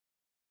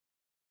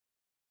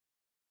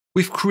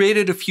We've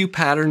created a few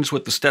patterns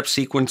with the step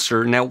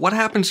sequencer. Now, what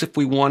happens if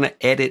we want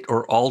to edit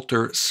or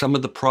alter some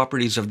of the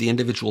properties of the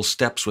individual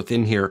steps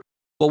within here?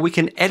 Well, we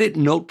can edit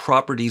note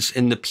properties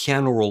in the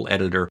piano roll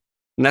editor.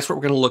 And that's what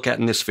we're going to look at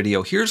in this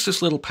video. Here's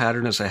this little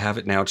pattern as I have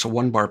it now. It's a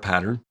 1-bar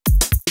pattern.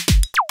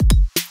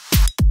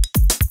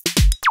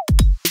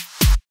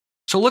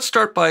 So let's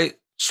start by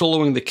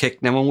soloing the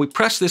kick. Now, when we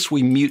press this,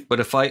 we mute, but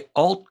if I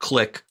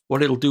Alt-click,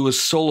 what it'll do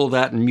is solo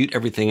that and mute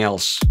everything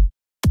else.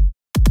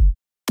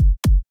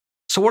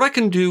 So what I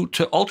can do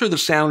to alter the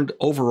sound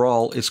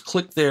overall is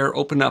click there,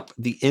 open up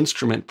the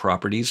instrument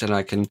properties, and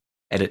I can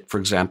edit, for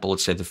example,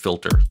 let's say the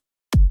filter.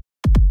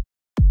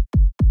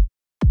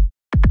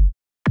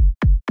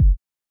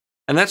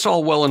 And that's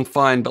all well and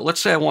fine, but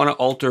let's say I want to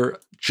alter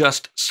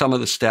just some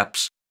of the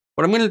steps.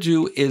 What I'm going to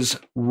do is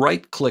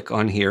right-click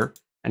on here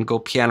and go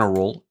piano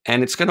roll,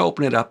 and it's going to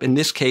open it up. In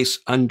this case,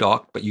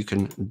 undocked, but you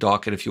can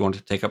dock it if you want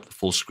to take up the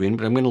full screen,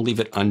 but I'm going to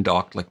leave it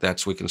undocked like that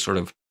so we can sort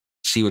of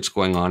see what's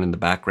going on in the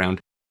background.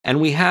 And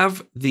we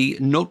have the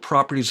note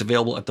properties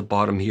available at the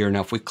bottom here.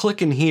 Now, if we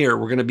click in here,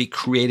 we're going to be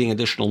creating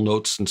additional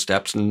notes and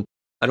steps, and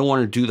I don't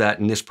want to do that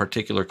in this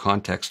particular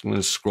context. I'm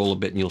going to scroll a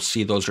bit, and you'll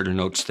see those are the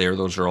notes there.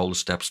 Those are all the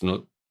steps.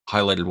 The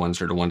highlighted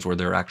ones are the ones where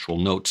they're actual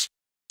notes.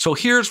 So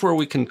here's where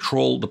we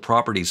control the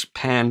properties: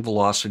 pan,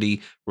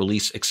 velocity,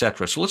 release,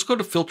 etc. So let's go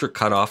to filter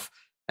cutoff,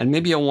 and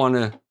maybe I want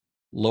to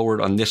lower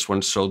it on this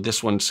one so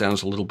this one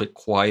sounds a little bit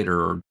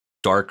quieter or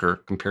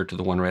darker compared to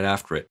the one right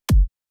after it.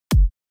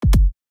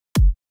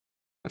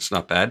 That's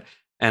not bad.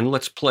 And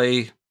let's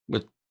play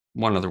with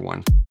one other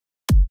one.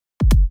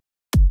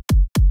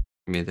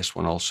 Maybe this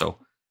one also.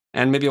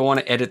 And maybe I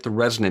want to edit the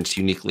resonance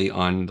uniquely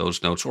on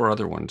those notes or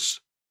other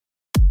ones.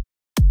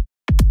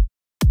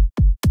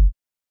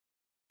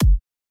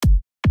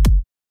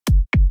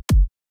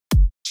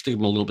 Just give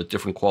them a little bit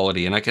different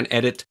quality. And I can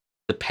edit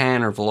the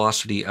pan or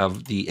velocity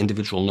of the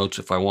individual notes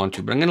if I want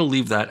to, but I'm going to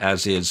leave that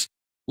as is.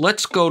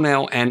 Let's go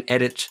now and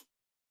edit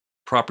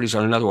properties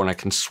on another one. I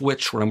can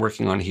switch what I'm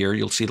working on here.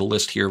 You'll see the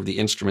list here of the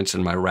instruments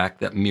in my rack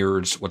that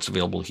mirrors what's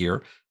available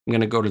here. I'm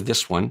going to go to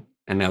this one,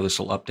 and now this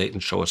will update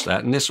and show us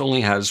that. And this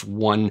only has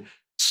one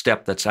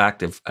step that's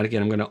active. And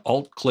again, I'm going to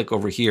Alt-click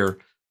over here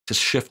to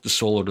shift the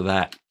solo to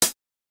that.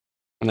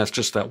 And that's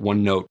just that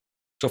one note.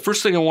 So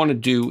first thing I want to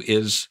do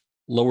is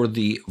lower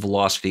the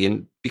velocity.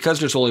 And because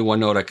there's only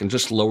one note, I can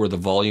just lower the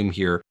volume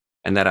here,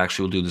 and that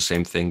actually will do the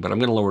same thing. But I'm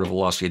going to lower the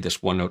velocity of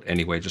this one note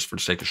anyway, just for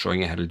the sake of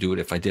showing you how to do it.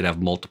 If I did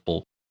have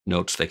multiple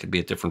notes, they could be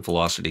at different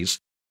velocities.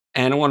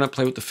 And I want to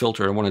play with the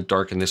filter. I want to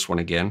darken this one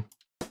again.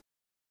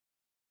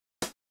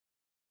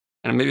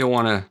 And maybe I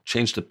want to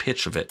change the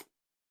pitch of it.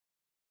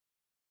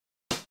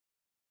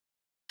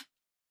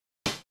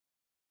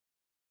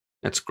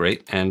 That's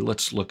great. And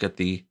let's look at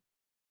the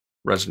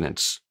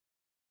resonance.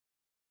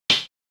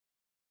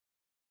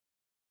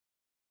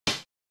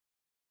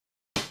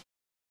 I'm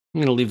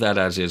going to leave that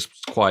as is.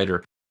 It's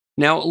quieter.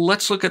 Now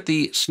let's look at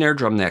the snare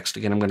drum next.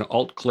 Again, I'm going to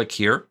Alt-click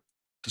here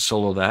to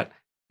solo that.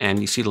 And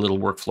you see the little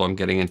workflow I'm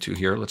getting into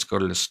here. Let's go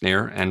to the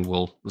snare and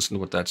we'll listen to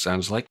what that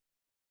sounds like.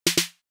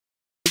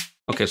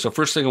 Okay, so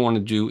first thing I want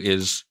to do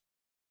is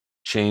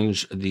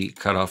change the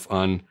cutoff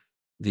on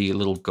the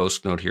little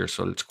ghost note here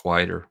so that it's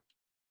quieter.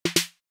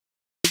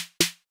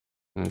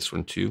 And this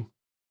one too.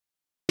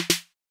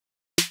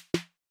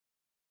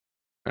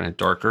 Kind of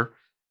darker.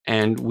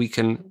 And we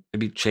can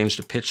maybe change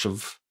the pitch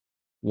of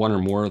one or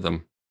more of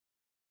them.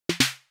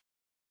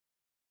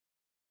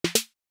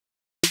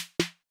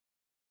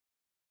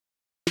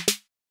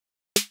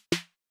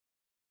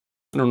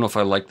 I don't know if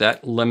I like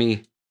that. Let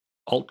me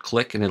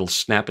Alt-click and it'll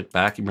snap it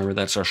back. Remember,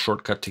 that's our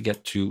shortcut to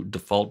get to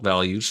default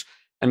values.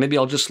 And maybe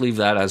I'll just leave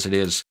that as it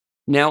is.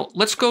 Now,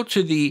 let's go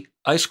to the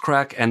ice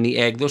crack and the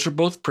egg. Those are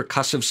both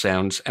percussive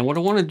sounds. And what I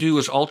want to do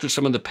is alter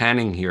some of the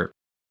panning here.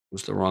 It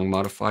was the wrong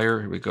modifier.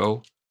 Here we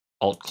go.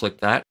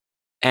 Alt-click that.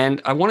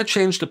 And I want to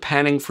change the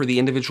panning for the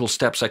individual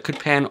steps. I could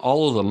pan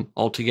all of them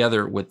all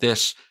together with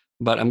this,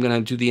 but I'm going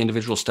to do the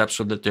individual steps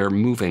so that they're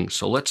moving.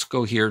 So let's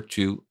go here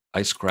to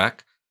ice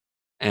crack,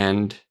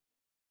 and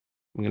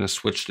I'm going to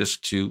switch this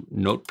to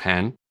note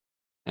pan,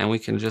 and we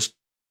can just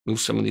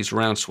move some of these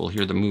around so we'll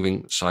hear them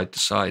moving side to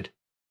side.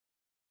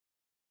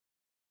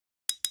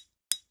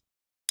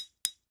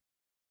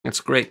 That's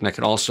great. And I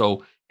can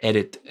also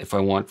edit if I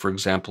want, for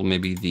example,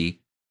 maybe the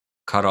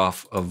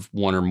cutoff of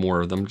one or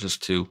more of them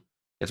just to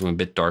get them a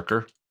bit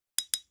darker.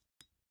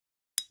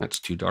 That's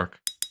too dark.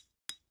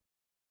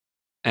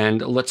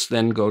 And let's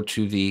then go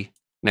to the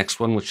next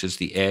one, which is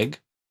the egg.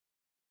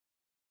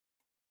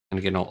 And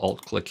again, I'll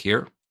Alt-click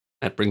here.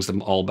 That brings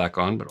them all back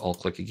on, but I'll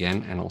click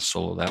again and I'll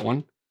solo that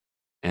one.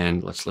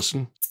 And let's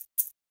listen.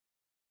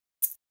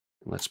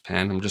 Let's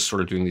pan. I'm just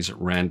sort of doing these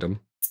at random.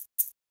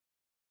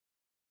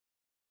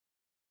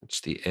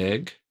 It's the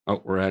egg.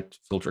 Oh, we're at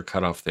filter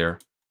cutoff there.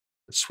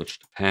 Let's switch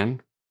to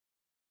pan.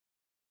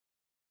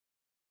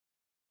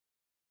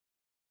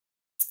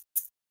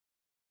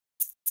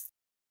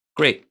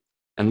 Great.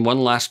 And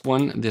one last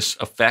one, this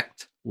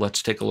effect.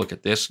 Let's take a look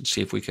at this and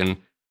see if we can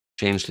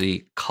change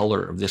the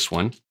color of this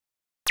one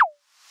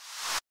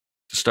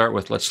to start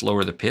with, let's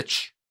lower the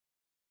pitch.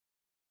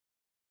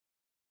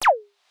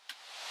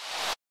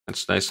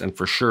 That's nice. And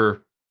for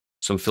sure,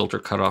 some filter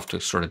cutoff to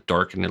sort of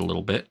darken it a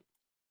little bit.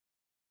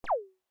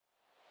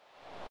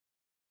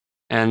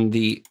 And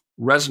the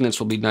resonance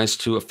will be nice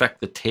to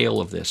affect the tail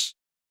of this.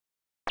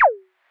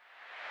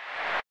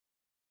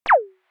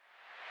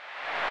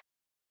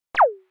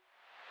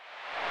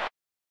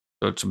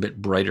 So it's a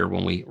bit brighter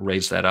when we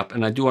raise that up.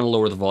 And I do want to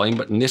lower the volume,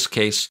 but in this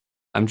case,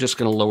 I'm just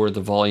going to lower the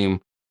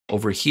volume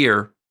over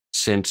here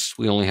since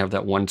we only have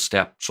that one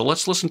step. So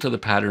let's listen to the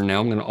pattern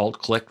now. I'm going to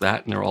Alt-click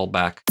that and they're all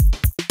back.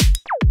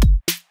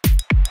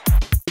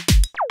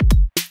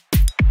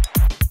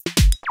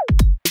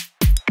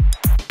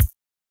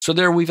 So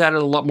there we've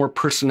added a lot more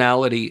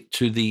personality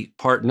to the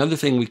part. Another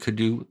thing we could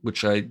do,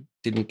 which I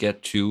didn't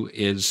get to,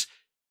 is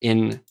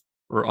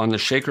on the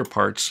shaker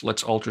parts,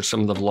 let's alter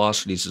some of the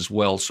velocities as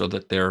well so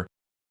that they're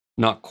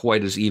not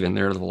quite as even.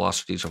 There are the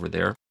velocities over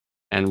there.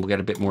 And we'll get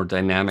a bit more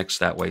dynamics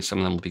that way. Some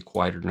of them will be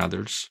quieter than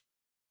others.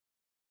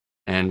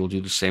 And we'll do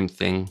the same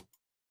thing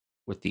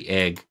with the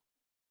egg,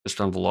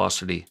 just on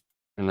velocity.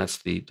 And that's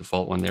the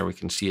default one there. We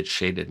can see it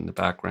shaded in the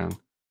background.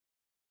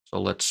 So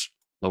let's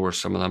lower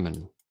some of them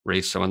and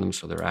raise some of them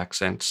so they're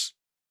accents.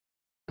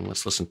 And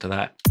let's listen to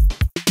that.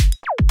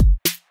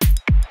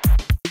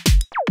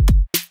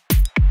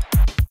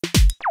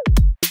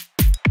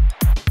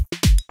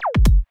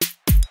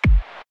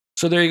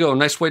 So there you go,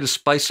 nice way to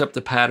spice up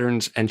the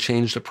patterns and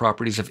change the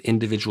properties of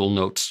individual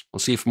notes. We'll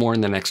see you for more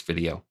in the next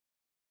video.